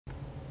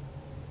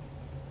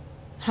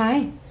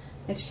Hi,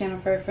 it's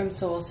Jennifer from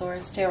Soul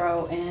Source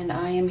Tarot, and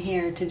I am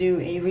here to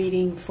do a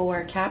reading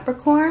for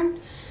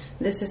Capricorn.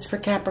 This is for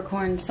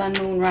Capricorn, Sun,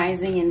 Moon,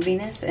 Rising, and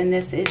Venus, and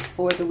this is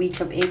for the week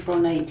of April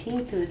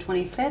 19th to the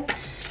 25th.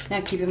 Now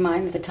keep in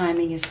mind that the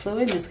timing is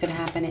fluid. This could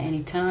happen at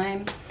any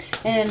time,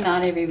 and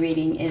not every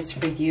reading is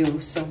for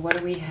you. So what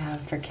do we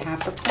have for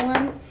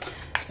Capricorn?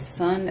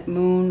 Sun,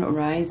 Moon,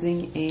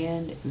 Rising,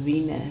 and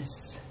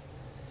Venus.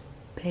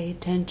 Pay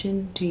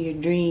attention to your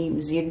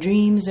dreams. Your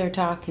dreams are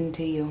talking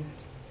to you.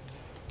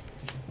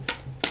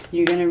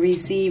 You're going to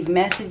receive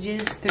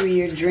messages through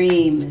your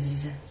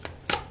dreams.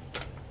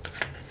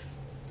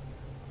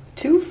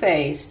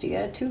 Two-faced. You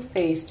got a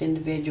two-faced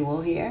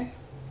individual here.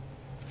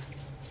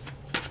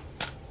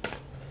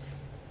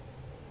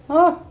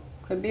 Oh,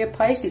 could be a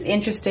Pisces.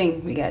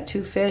 Interesting. We got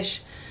two fish,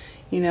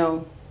 you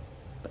know,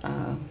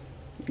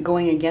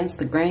 going against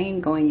the grain,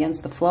 going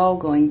against the flow,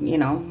 going, you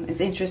know, it's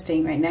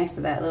interesting right next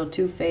to that little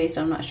two-faced.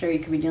 I'm not sure. You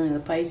could be dealing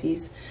with a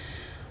Pisces.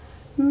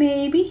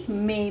 Maybe,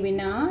 maybe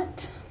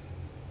not.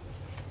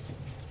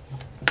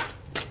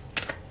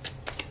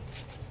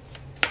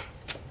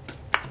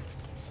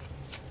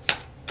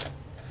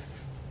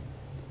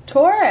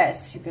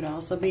 Taurus. You could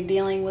also be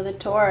dealing with a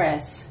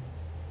Taurus.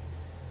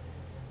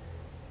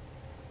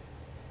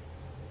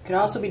 Could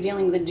also be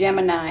dealing with a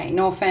Gemini.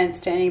 No offense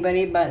to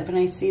anybody, but when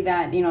I see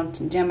that, you know,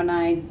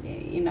 Gemini,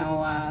 you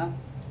know,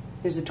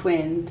 is a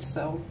twin.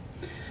 So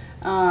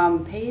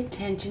pay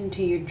attention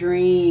to your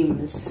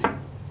dreams.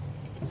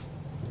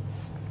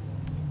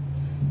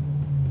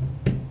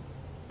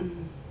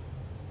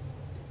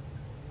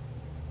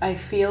 I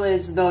feel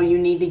as though you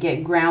need to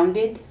get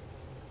grounded.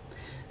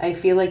 I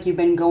feel like you've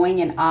been going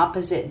in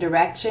opposite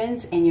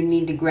directions and you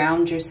need to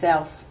ground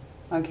yourself.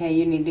 Okay,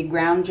 you need to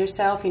ground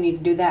yourself. You need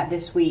to do that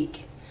this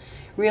week.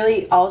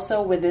 Really,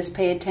 also with this,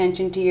 pay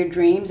attention to your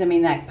dreams. I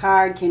mean, that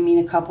card can mean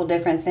a couple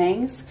different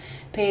things.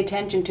 Pay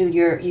attention to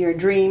your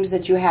dreams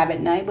that you have at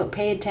night, but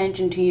pay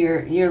attention to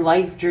your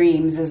life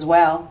dreams as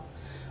well.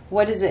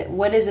 What is it?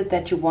 What is it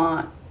that you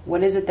want?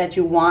 What is it that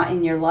you want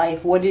in your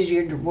life? What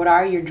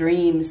are your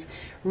dreams?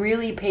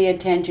 Really pay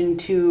attention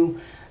to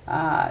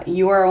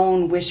your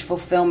own wish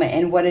fulfillment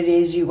and what it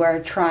is you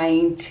are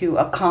trying to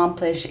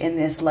accomplish in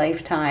this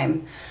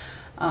lifetime.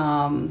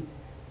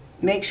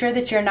 Make sure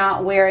that you're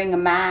not wearing a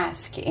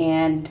mask,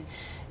 and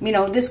you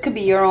know, this could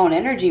be your own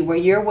energy where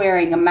you're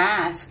wearing a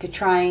mask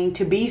trying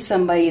to be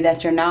somebody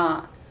that you're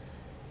not.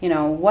 You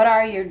know, what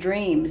are your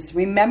dreams?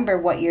 Remember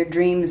what your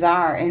dreams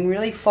are and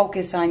really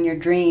focus on your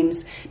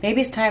dreams.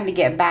 Maybe it's time to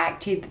get back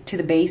to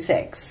the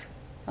basics.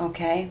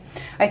 Okay,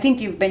 I think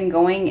you've been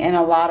going in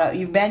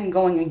you've been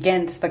going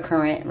against the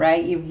current,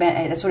 right?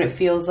 That's what it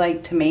feels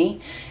like to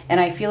me. And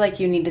I feel like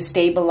you need to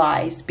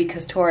stabilize,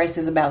 because Taurus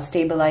is about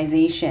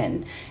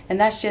stabilization. And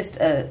that's just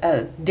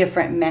a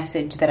different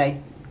message that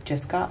I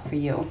just got for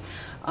you.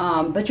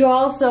 But you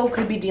also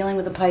could be dealing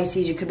with a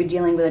Pisces, you could be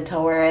dealing with a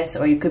Taurus,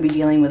 or you could be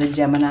dealing with a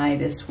Gemini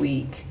this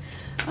week.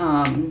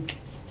 You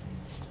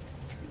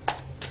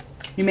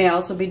may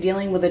also be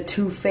dealing with a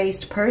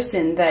two-faced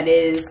person that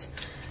is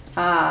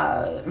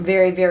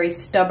very, very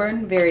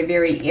stubborn, very,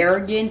 very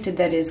arrogant,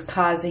 that is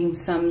causing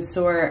some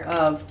sort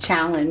of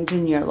challenge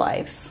in your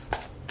life.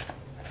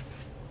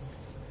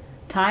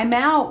 Time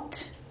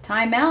out.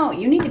 Time out.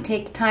 You need to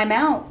take time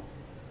out.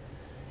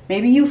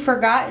 Maybe you've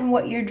forgotten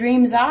what your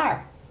dreams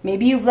are.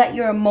 Maybe you've let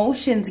your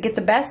emotions get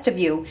the best of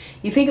you.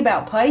 You think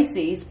about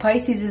Pisces.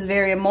 Pisces is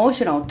very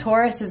emotional.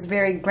 Taurus is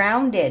very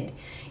grounded.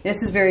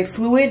 This is very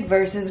fluid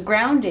versus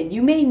grounded.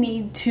 You may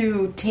need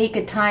to take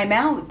a time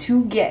out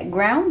to get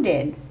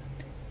grounded.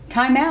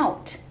 Time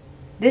out.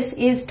 This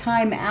is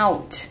time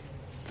out.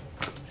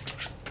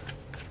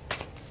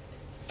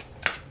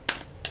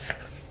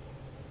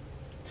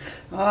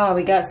 Oh,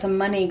 we got some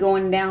money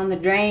going down the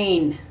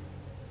drain.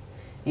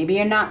 Maybe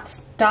you're not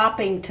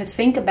stopping to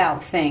think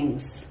about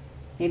things.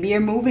 Maybe you're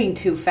moving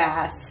too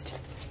fast.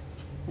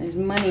 There's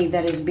money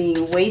that is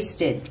being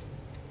wasted.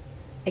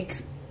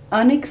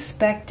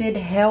 Unexpected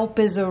help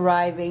is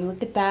arriving.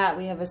 Look at that.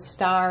 We have a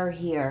star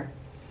here.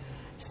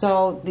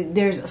 So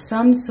there's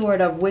some sort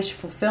of wish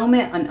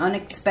fulfillment. An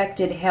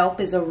unexpected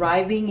help is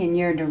arriving in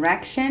your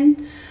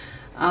direction.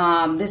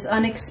 This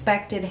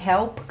unexpected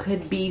help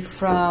could be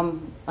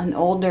from an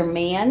older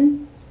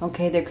man.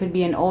 Okay, there could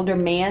be an older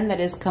man that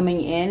is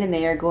coming in and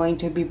they are going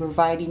to be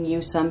providing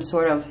you some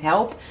sort of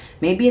help.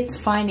 Maybe it's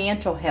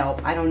financial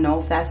help. I don't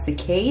know if that's the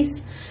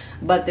case,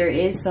 but there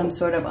is some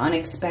sort of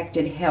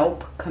unexpected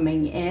help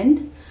coming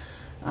in.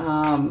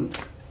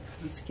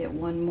 Let's get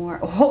one more.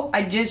 Oh,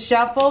 I just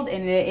shuffled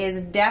and it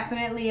is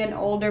definitely an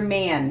older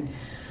man.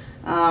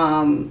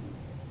 I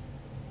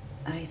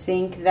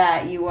think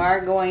that you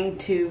are going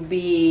to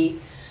be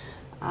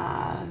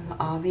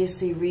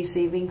obviously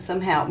receiving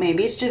some help.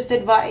 Maybe it's just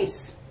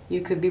advice.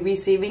 You could be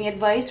receiving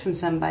advice from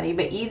somebody,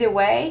 but either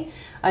way,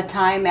 a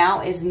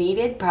timeout is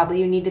needed. Probably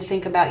you need to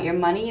think about your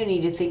money. You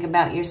need to think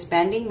about your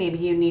spending. Maybe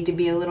you need to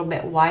be a little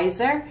bit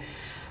wiser.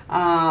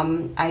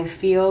 I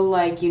feel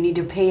like you need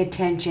to pay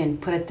attention,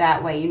 put it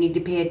that way. You need to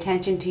pay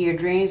attention to your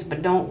dreams,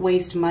 but don't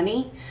waste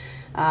money.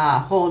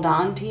 hold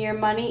on to your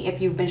money.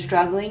 If you've been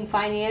struggling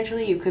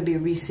financially, you could be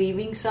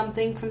receiving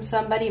something from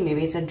somebody.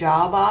 Maybe it's a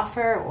job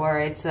offer, or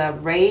it's a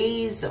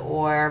raise,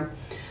 or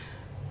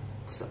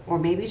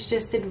maybe it's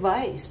just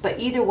advice. But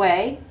either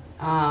way,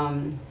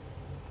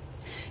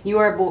 you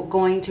are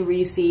going to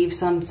receive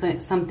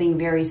something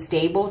very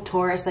stable.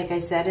 Taurus, like I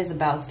said, is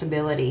about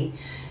stability.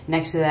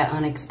 Next to that,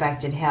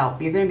 unexpected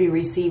help. You're going to be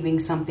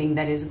receiving something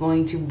that is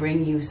going to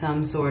bring you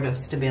some sort of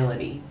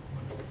stability.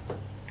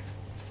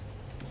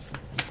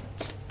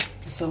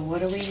 So what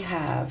do we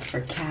have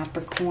for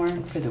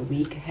Capricorn for the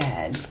week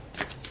ahead?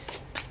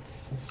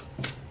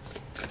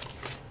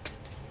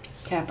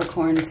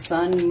 Capricorn,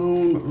 Sun,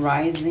 Moon,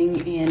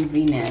 Rising, and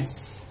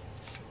Venus.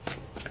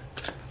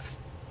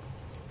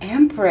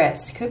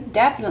 Empress. Could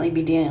definitely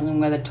be dealing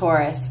with a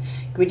Taurus.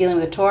 Could be dealing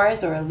with a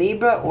Taurus or a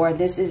Libra, or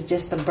this is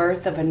just the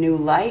birth of a new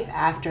life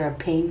after a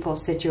painful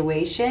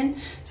situation.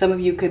 Some of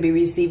you could be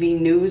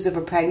receiving news of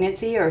a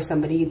pregnancy, or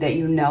somebody that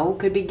you know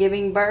could be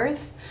giving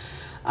birth.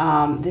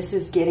 This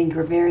is getting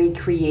very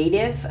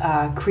creative,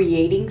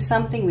 creating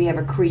something. We have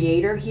a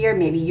creator here.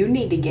 Maybe you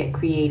need to get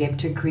creative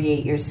to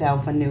create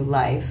yourself a new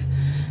life.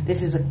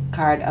 This is a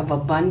card of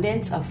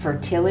abundance, of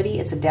fertility.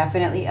 It's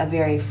definitely a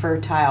very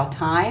fertile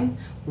time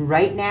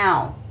right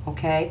now.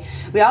 Okay.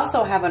 We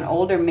also have an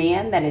older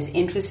man that is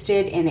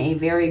interested in a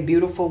very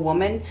beautiful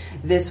woman.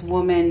 This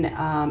woman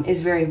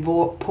is very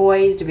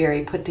poised,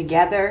 very put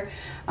together,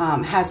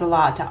 has a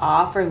lot to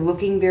offer,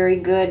 looking very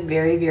good,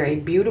 very, very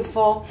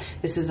beautiful.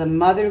 This is a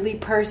motherly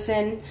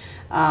person,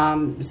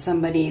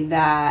 somebody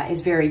that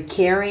is very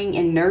caring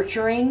and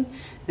nurturing.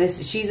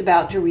 She's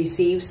about to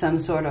receive some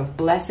sort of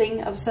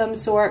blessing of some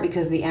sort,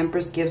 because the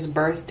Empress gives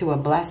birth to a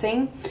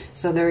blessing.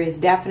 So there is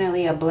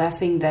definitely a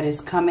blessing that is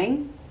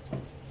coming.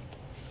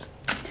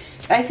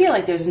 I feel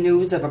like there's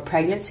news of a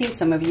pregnancy.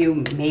 Some of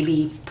you may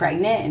be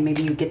pregnant and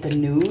maybe you get the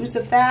news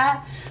of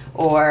that.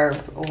 Or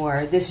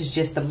this is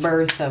just the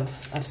birth of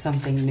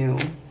something new.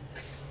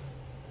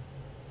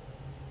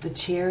 The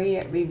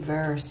Chariot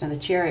reversed. Now the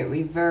Chariot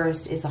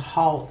reversed is a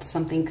halt,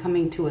 something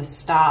coming to a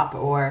stop,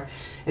 or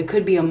it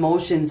could be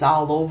emotions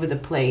all over the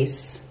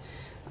place.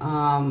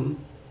 Lack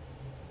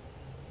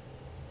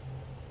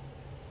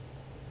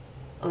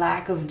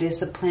of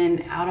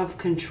discipline, out of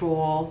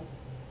control.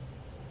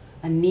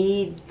 A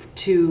need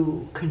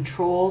to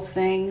control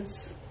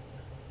things,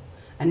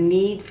 a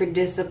need for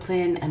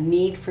discipline, a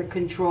need for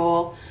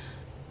control,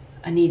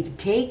 a need to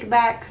take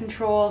back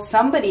control.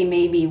 Somebody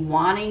may be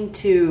wanting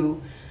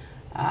to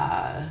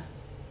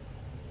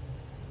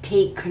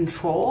take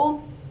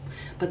control,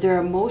 but their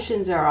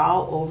emotions are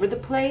all over the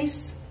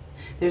place.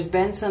 There's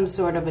been some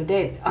sort of a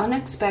day.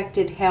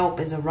 Unexpected help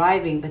is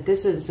arriving, but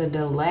this is a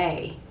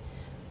delay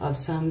of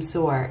some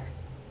sort.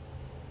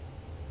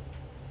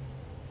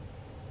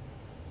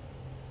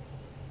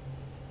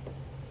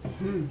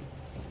 Let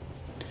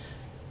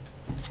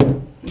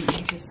me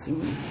just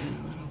zoom in a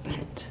little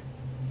bit.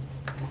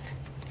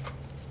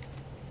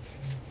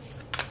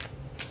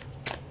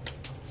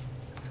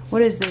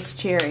 What is this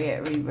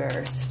Chariot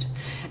reversed?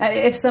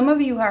 If some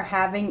of you are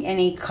having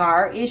any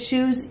car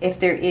issues, if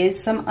there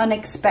is some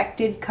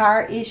unexpected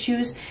car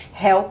issues,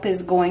 help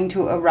is going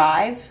to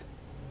arrive.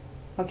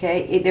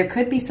 Okay, there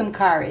could be some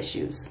car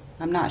issues.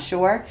 I'm not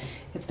sure.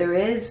 If there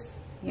is,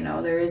 you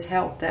know, there is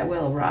help that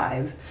will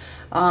arrive.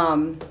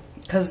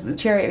 Because the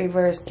Chariot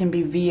reverse can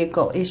be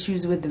vehicle,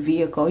 issues with the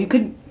vehicle. You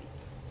could,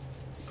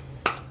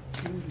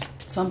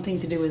 something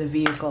to do with a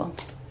vehicle.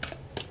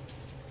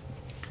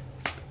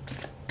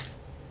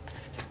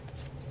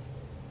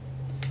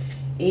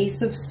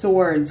 Ace of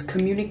Swords,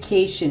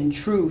 communication,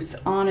 truth,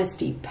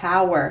 honesty,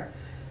 power,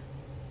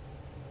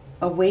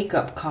 a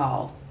wake-up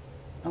call,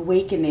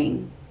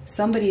 awakening.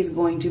 Somebody's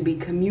going to be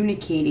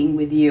communicating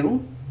with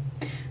you.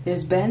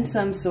 There's been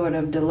some sort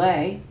of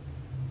delay.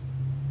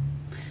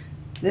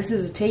 This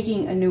is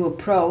taking a new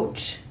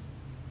approach,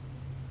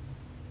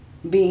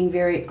 being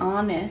very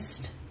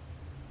honest.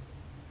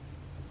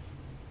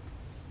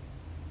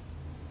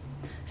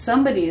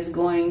 Somebody is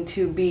going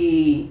to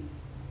be,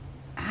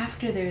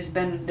 after there's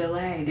been a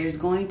delay, there's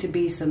going to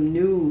be some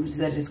news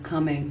that is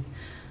coming.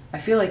 I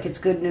feel like it's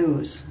good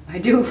news. I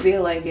do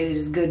feel like it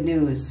is good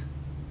news.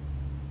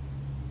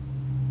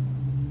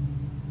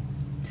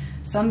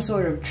 Some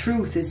sort of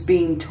truth is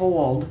being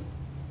told.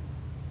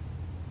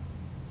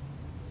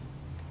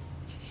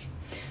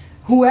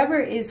 Whoever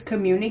is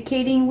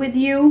communicating with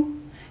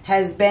you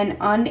has been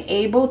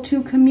unable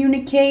to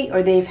communicate,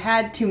 or they've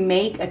had to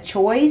make a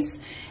choice.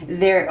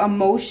 Their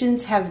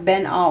emotions have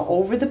been all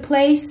over the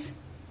place.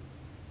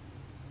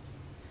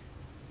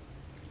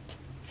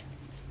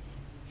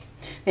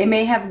 They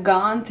may have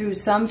gone through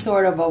some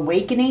sort of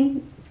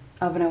awakening,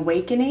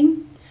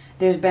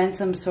 There's been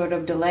some sort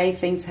of delay.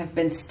 Things have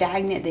been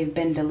stagnant. They've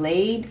been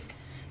delayed.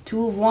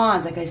 Two of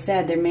Wands, like I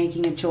said, they're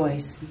making a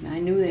choice. I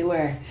knew they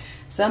were.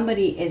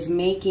 Somebody is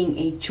making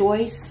a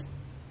choice.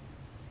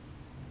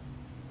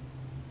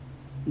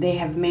 They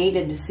have made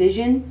a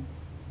decision.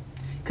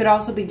 Could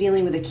also be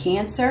dealing with a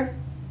Cancer.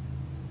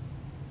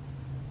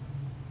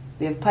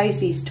 We have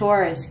Pisces,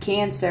 Taurus,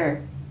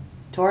 Cancer,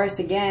 Taurus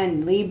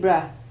again,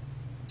 Libra,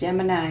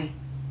 Gemini.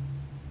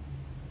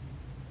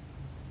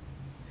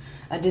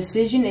 A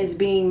decision is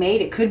being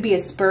made. It could be a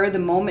spur of the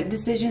moment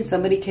decision.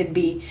 Somebody could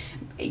be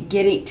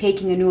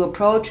taking a new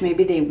approach.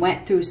 Maybe they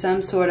went through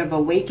some sort of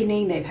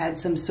awakening. They've had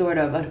some sort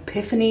of an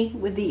epiphany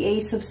with the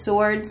Ace of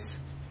Swords.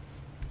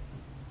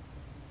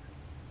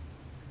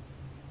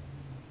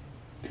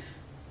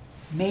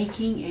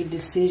 Making a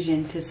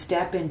decision to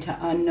step into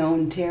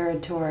unknown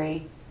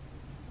territory.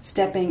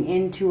 Stepping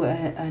into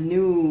a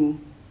new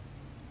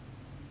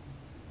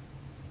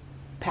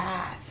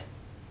path.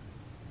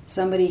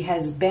 Somebody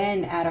has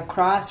been at a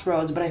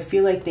crossroads, but I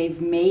feel like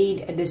they've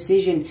made a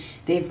decision.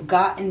 They've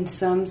gotten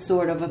some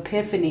sort of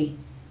epiphany,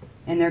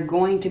 and they're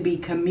going to be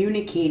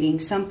communicating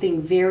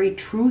something very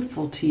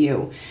truthful to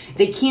you.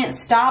 They can't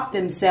stop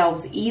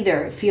themselves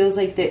either. It feels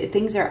like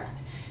things are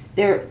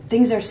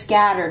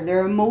scattered.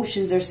 Their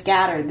emotions are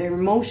scattered. Their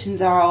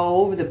emotions are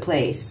all over the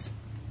place.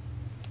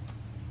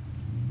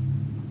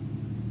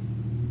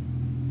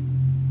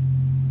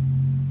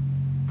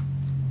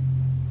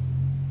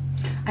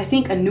 I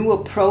think a new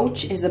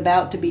approach is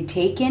about to be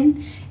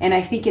taken, and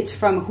I think it's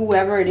from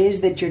whoever it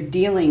is that you're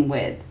dealing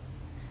with.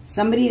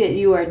 Somebody that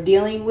you are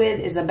dealing with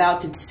is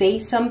about to say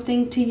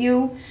something to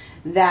you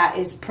that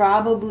is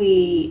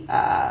probably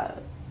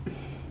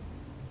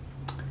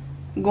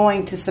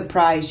going to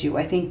surprise you.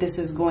 I think this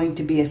is going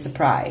to be a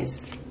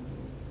surprise.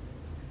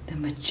 The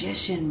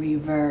Magician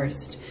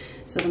reversed.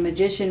 So the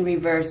Magician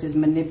reverse is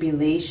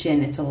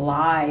manipulation. It's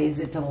lies.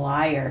 It's a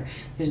liar.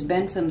 There's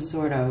been some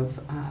sort of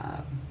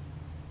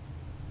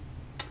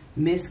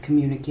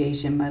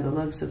miscommunication by the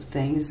looks of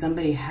things.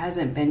 Somebody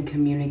hasn't been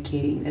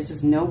communicating. This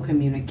is no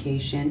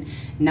communication,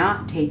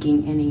 not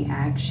taking any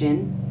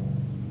action.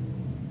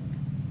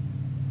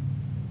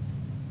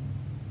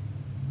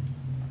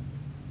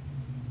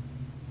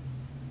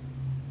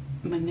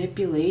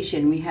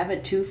 Manipulation. We have a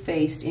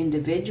two-faced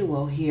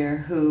individual here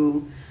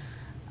who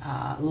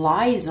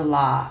lies a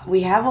lot.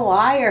 We have a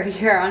liar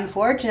here,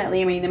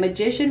 unfortunately. I mean, the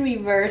Magician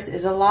reverse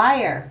is a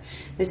liar.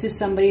 This is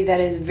somebody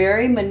that is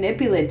very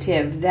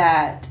manipulative,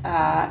 that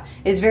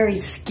is very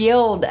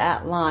skilled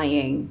at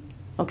lying.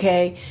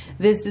 Okay?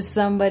 This is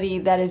somebody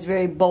that is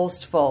very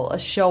boastful, a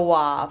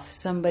show-off,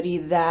 somebody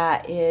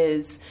that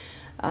is,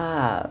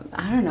 I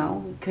don't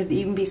know, could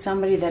even be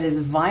somebody that is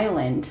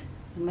violent.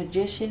 The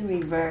Magician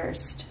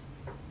reversed.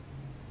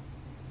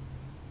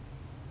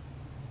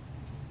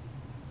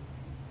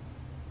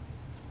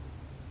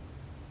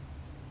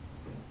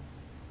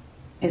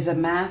 Is a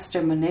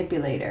master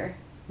manipulator.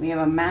 We have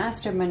a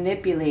master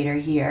manipulator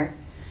here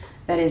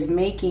that is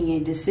making a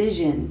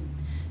decision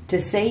to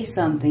say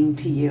something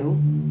to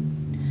you.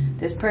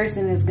 This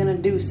person is going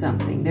to do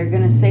something. They're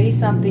going to say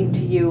something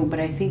to you, but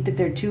I think that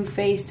they're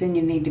two-faced and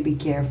you need to be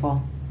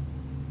careful.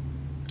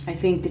 I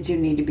think that you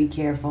need to be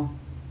careful.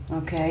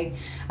 Okay?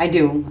 I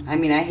do. I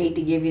mean, I hate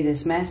to give you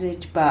this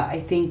message, but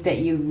I think that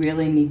you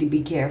really need to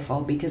be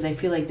careful because I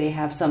feel like they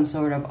have some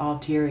sort of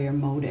ulterior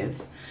motive.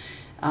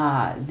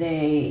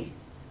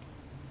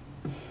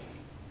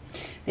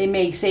 They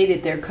may say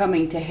that they're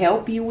coming to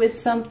help you with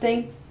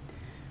something.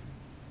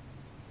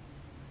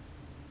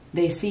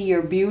 They see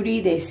your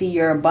beauty. They see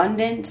your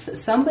abundance.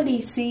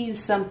 Somebody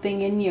sees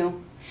something in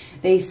you.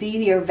 They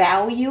see your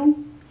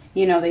value.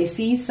 You know, they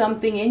see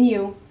something in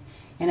you.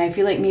 And I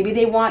feel like maybe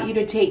they want you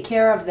to take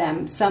care of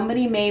them.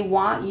 Somebody may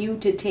want you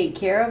to take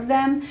care of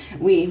them.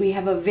 We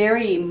have a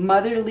very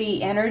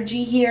motherly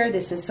energy here.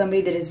 This is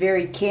somebody that is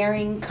very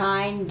caring,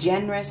 kind,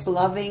 generous,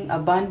 loving,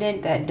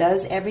 abundant, that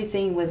does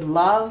everything with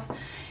love.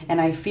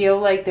 And I feel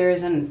like there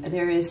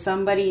is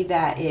somebody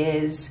that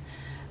is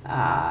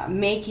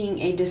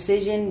making a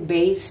decision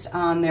based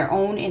on their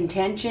own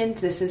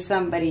intentions. This is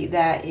somebody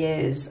that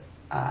is...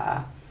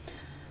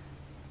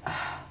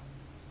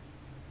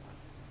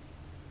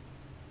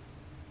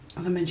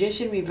 the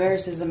Magician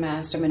reverse is a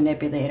master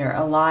manipulator,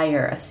 a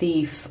liar, a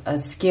thief, a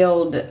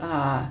skilled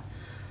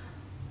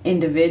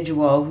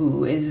individual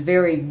who is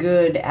very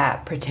good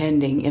at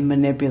pretending and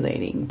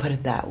manipulating, put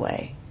it that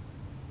way.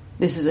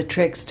 This is a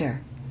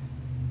trickster.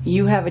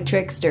 You have a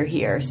trickster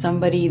here,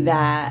 somebody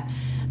that,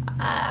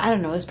 I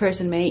don't know, this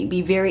person may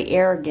be very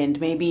arrogant,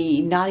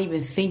 maybe not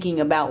even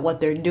thinking about what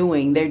they're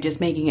doing. They're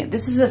just making it.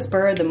 This is a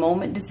spur of the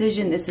moment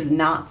decision. This is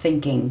not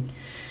thinking.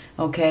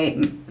 Okay,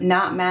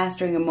 not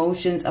mastering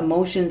emotions,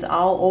 emotions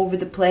all over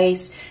the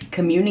place,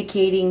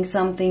 communicating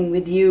something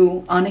with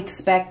you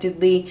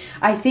unexpectedly.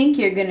 I think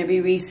you're going to be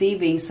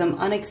receiving some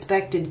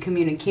unexpected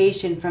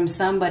communication from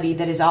somebody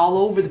that is all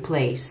over the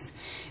place.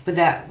 With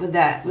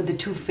the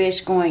two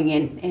fish going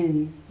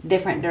in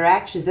different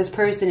directions. This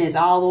person is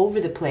all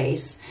over the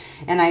place.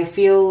 And I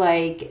feel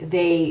like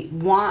they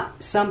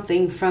want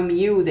something from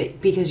you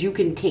because you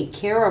can take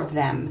care of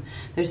them.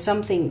 There's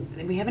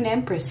something, we have an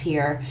Empress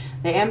here.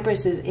 The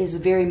Empress is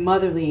very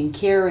motherly and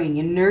caring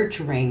and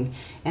nurturing.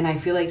 And I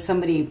feel like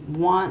somebody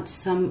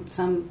wants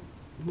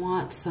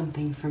wants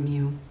something from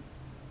you.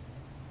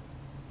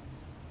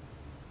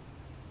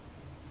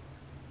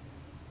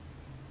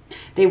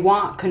 They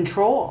want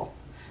control.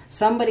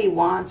 Somebody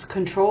wants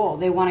control.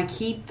 They want to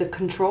keep the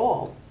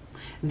control.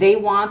 They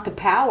want the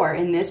power,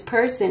 and this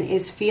person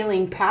is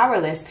feeling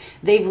powerless.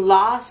 They've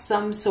lost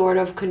some sort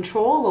of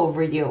control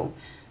over you.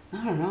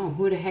 I don't know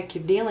who the heck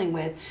you're dealing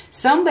with.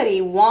 Somebody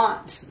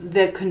wants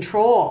the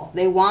control.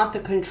 They want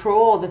the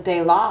control that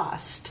they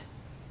lost.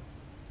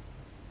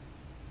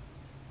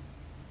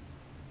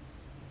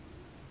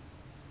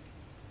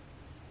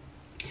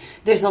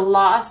 There's a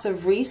loss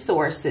of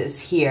resources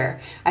here.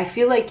 I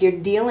feel like you're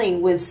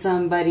dealing with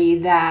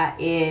somebody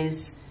that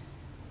is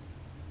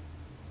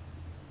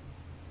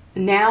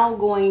now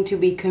going to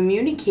be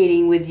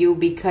communicating with you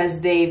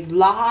because they've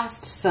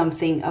lost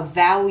something of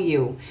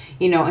value.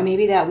 You know, and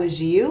maybe that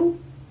was you.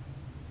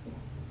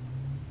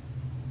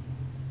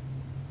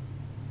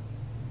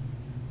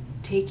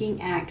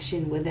 Taking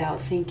action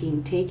without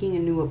thinking, taking a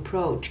new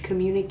approach,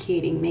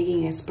 communicating,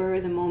 making a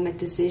spur-of-the-moment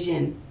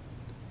decision.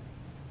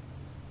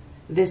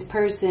 This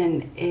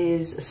person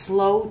is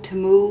slow to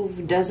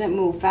move, doesn't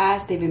move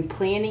fast. They've been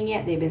planning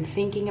it, they've been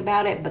thinking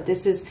about it, but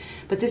this is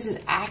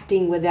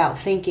acting without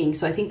thinking.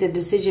 So I think the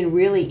decision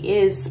really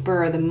is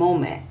spur of the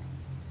moment.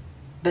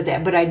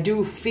 But I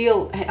do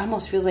feel, it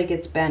almost feels like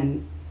it's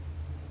been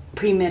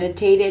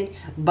premeditated,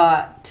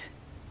 but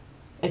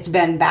it's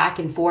been back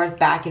and forth,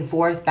 back and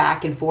forth,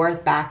 back and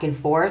forth, back and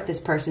forth. This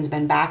person's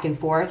been back and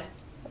forth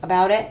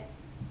about it.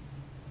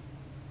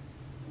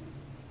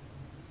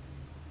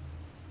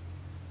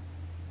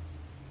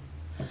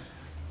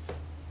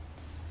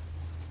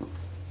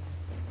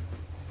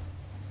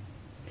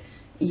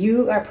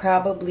 You are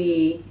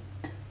probably,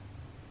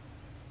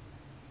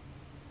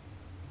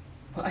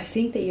 well, I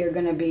think that you're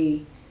going to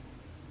be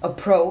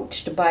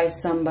approached by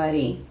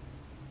somebody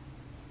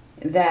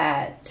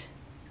that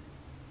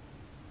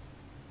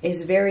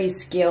is very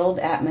skilled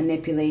at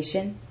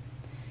manipulation.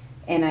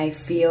 And I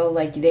feel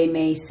like they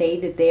may say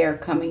that they are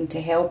coming to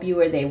help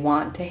you or they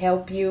want to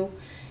help you.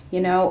 You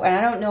know, and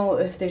I don't know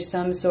if there's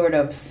some sort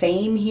of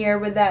fame here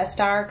with that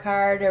star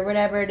card or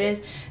whatever it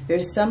is.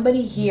 There's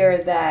somebody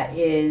here that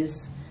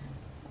is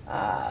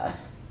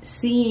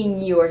seeing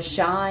your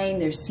shine,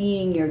 they're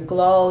seeing your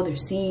glow, they're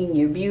seeing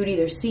your beauty,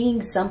 they're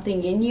seeing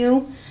something in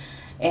you.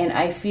 And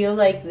I feel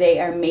like they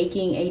are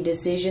making a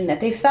decision that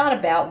they've thought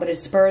about, but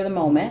it's spur of the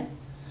moment.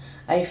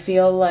 I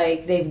feel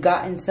like they've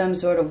gotten some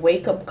sort of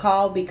wake-up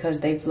call because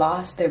they've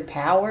lost their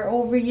power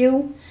over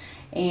you.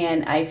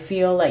 And I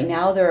feel like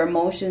now their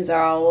emotions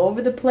are all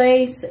over the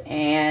place,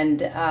 and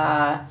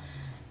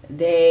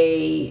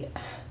they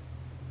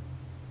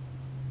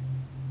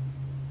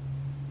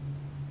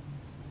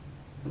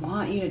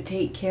want you to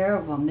take care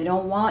of them. They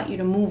don't want you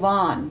to move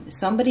on.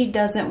 Somebody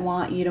doesn't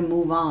want you to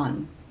move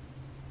on.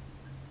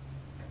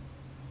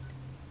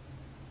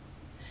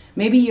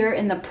 Maybe you're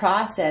in the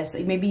process.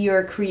 Maybe you're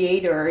a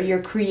creator, or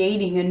you're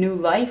creating a new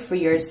life for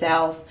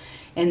yourself,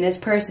 and this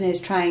person is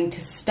trying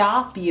to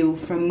stop you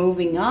from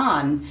moving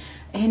on.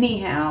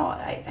 Anyhow,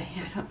 I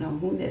don't know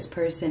who this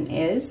person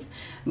is,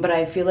 but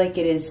I feel like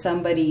it is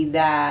somebody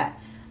that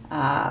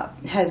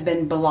has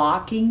been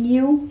blocking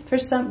you for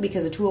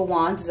because the Two of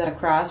Wands is at a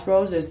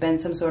crossroads. There's been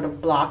some sort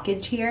of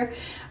blockage here.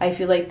 I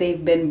feel like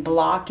they've been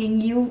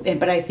blocking you,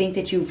 but I think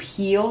that you've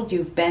healed.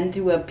 You've been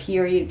through a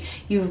period.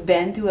 You've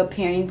been through a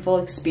painful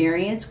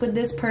experience with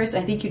this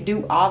person. I think you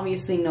do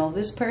obviously know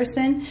this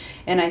person,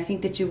 and I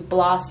think that you've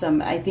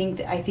blossomed. I think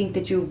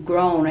that you've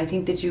grown. I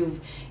think that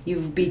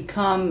you've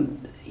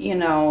become, you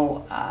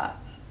know,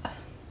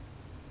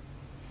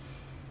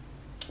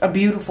 a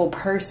beautiful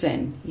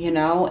person, you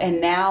know, and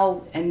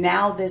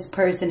now this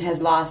person has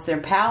lost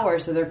their power,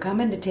 so they're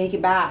coming to take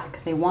it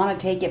back. They want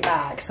to take it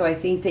back. So I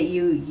think that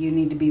you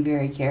need to be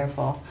very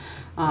careful.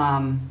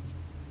 You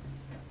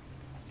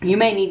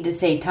may need to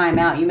say time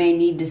out. You may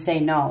need to say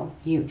no.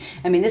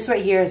 I mean, this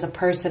right here is a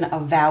person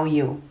of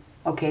value.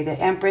 Okay, the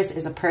Empress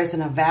is a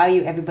person of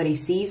value. Everybody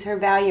sees her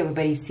value.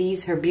 Everybody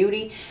sees her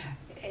beauty,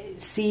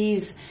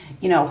 sees,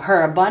 you know,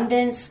 her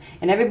abundance,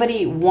 and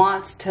everybody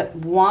wants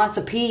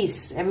a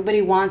piece.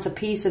 Everybody wants a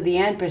piece of the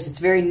Empress. It's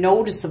very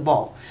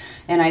noticeable.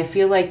 And I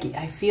feel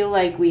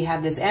like we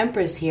have this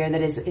Empress here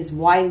that is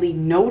widely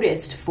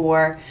noticed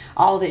for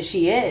all that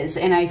she is.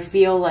 And I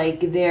feel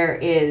like there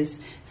is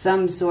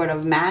some sort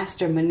of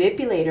master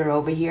manipulator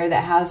over here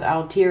that has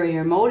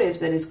ulterior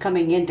motives that is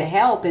coming in to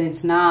help, and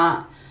it's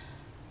not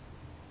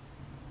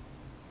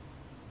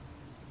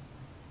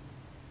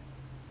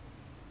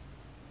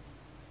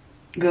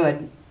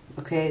good.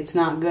 Okay, it's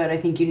not good. I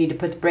think you need to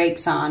put the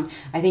brakes on.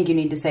 I think you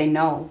need to say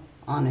no,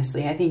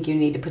 honestly. I think you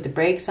need to put the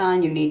brakes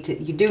on. You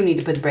do need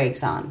to put the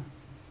brakes on.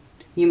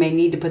 You may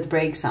need to put the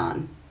brakes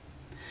on.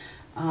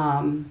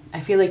 I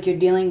feel like you're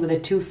dealing with a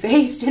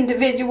two-faced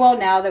individual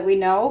now that we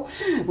know.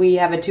 We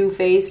have a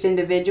two-faced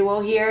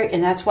individual here,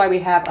 and that's why we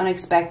have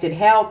unexpected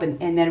help,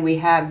 and then we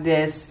have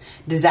this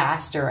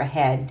disaster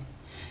ahead.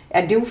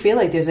 I do feel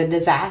like there's a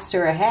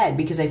disaster ahead,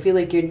 because I feel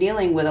like you're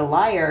dealing with a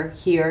liar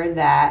here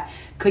that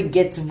could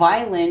get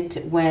violent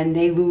when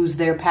they lose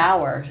their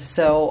power.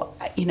 So,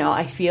 you know,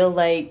 I feel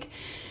like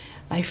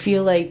I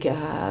feel like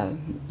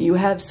you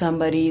have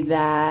somebody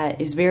that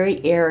is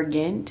very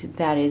arrogant,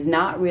 that is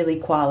not really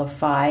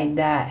qualified,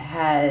 that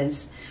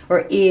has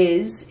or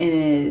is and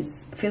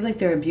is, it feels like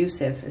they're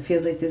abusive. It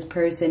feels like this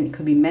person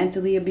could be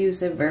mentally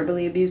abusive,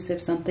 verbally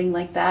abusive, something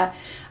like that.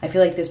 I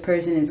feel like this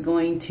person is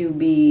going to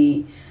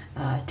be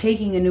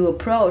taking a new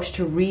approach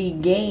to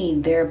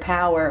regain their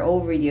power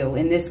over you.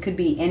 And this could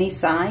be any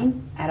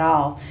sign at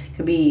all.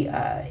 Could be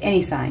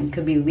any sign.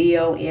 Could be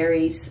Leo,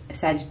 Aries,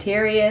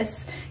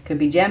 Sagittarius. Could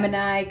be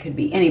Gemini. Could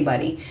be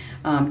anybody.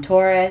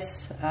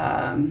 Taurus,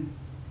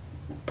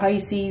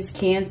 Pisces,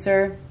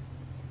 Cancer.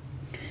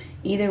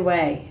 Either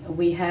way,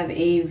 we have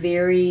a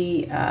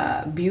very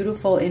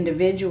beautiful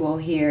individual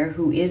here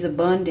who is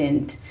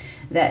abundant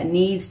that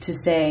needs to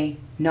say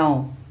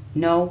no.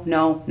 No,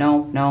 no,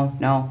 no, no,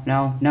 no,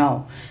 no,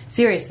 no.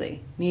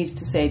 Seriously, needs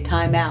to say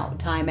time out,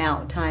 time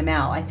out, time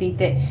out. I think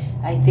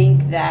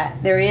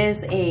that there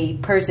is a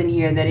person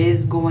here that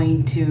is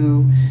going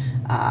to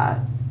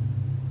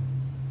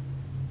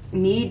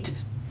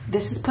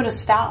this has put a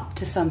stop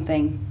to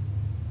something.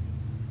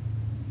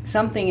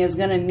 Something is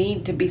going to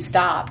need to be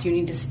stopped. You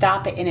need to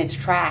stop it in its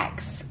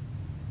tracks.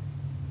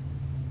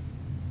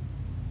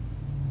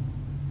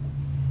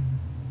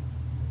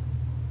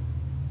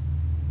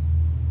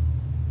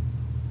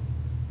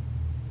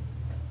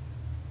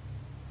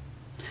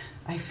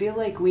 I feel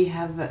like we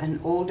have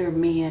an older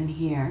man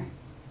here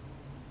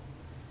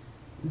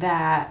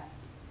that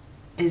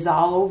is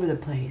all over the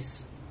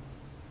place.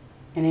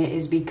 And it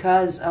is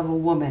because of a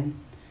woman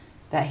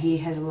that he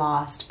has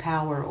lost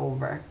power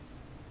over.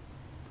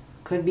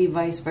 Could be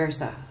vice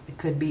versa. It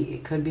could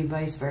be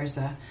vice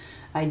versa.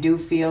 I do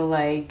feel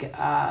like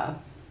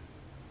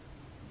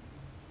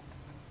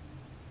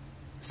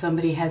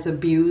somebody has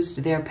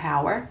abused their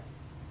power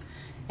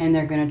and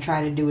they're going to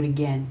try to do it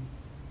again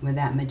with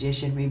that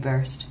Magician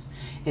reversed.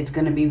 It's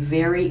going to be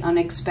very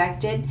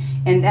unexpected.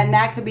 And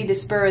that could be the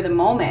spur of the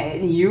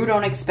moment. You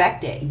don't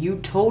expect it. You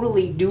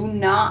totally do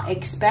not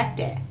expect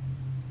it.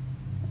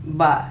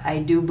 But I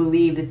do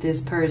believe that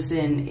this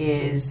person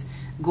is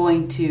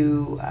going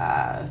to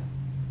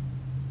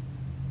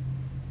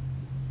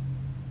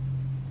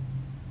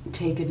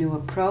take a new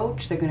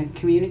approach. They're going to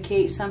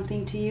communicate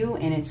something to you,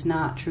 and it's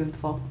not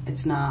truthful.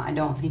 It's not. I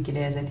don't think it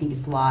is. I think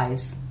it's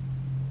lies.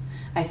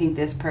 I think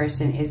this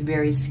person is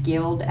very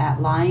skilled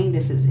at lying.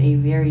 This is a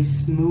very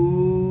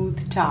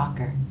smooth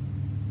talker.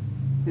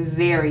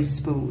 Very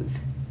smooth.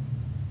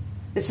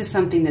 This is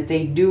something that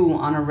they do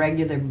on a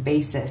regular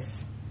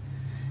basis.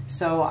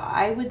 So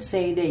I would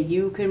say that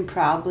you can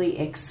probably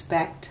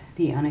expect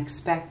the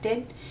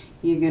unexpected.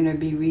 You're going to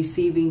be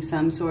receiving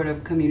some sort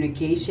of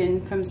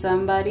communication from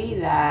somebody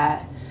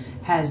that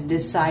has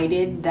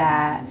decided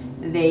that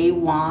they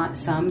want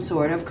some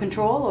sort of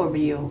control over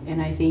you. And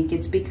I think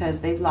it's because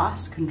they've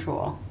lost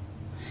control.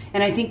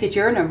 And I think that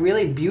you're in a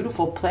really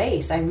beautiful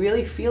place. I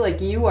really feel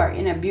like you are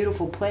in a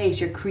beautiful place.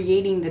 You're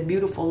creating the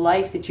beautiful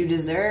life that you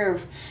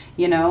deserve.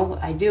 You know,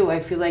 I do. I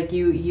feel like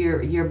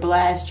you're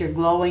blessed, you're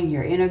glowing,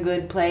 you're in a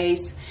good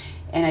place.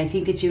 And I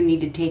think that you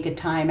need to take a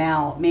time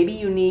out. Maybe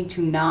you need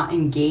to not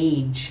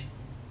engage.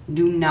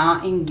 Do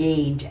not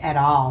engage at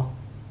all.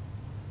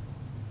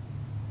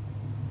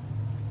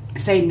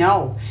 Say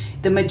no.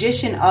 The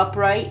Magician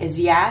upright is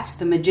yes.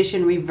 The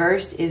Magician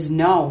reversed is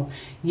no.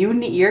 You're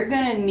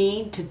going to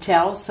need to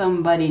tell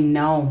somebody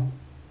no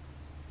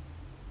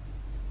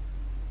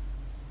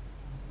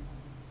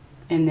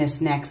in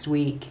this next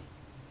week.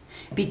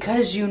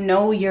 Because you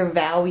know your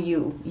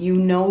value. You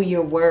know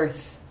your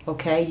worth.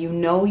 Okay? You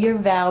know your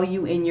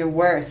value and your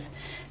worth.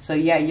 So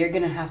yeah, you're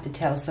going to have to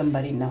tell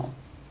somebody no.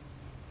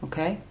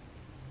 Okay?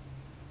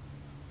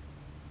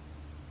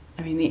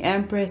 I mean, the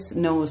Empress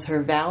knows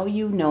her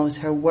value, knows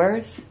her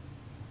worth.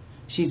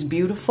 She's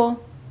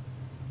beautiful.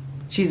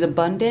 She's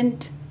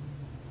abundant.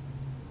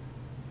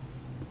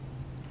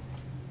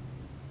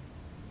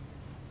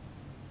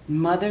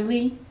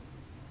 Motherly.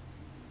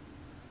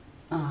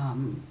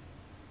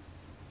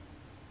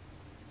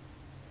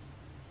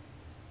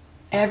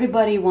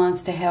 Everybody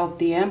wants to help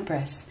the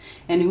Empress.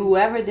 And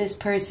whoever this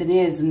person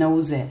is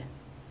knows it.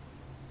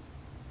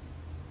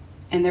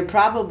 And they're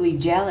probably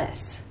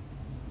jealous.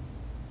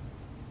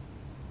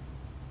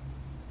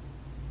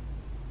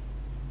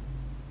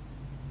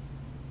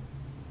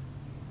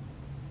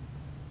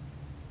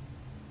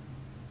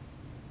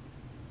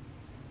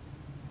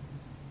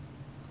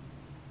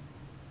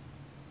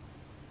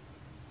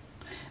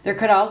 There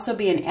could also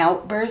be an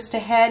outburst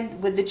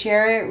ahead with the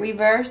Chariot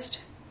reversed.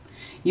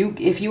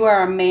 If you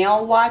are a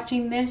male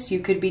watching this,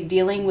 you could be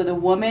dealing with a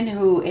woman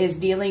who is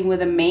dealing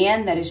with a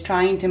man that is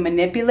trying to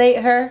manipulate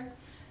her.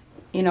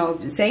 You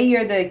know, say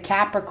you're the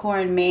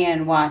Capricorn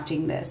man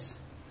watching this.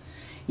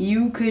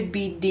 You could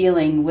be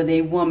dealing with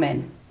a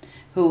woman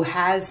who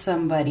has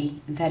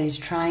somebody that is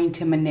trying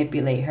to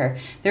manipulate her.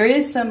 There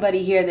is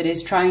somebody here that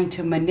is trying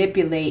to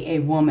manipulate a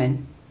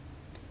woman.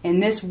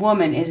 And this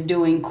woman is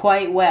doing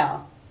quite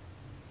well.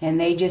 And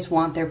they just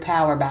want their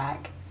power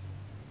back.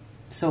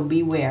 So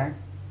beware.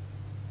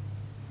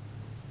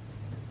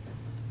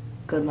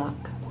 Good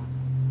luck.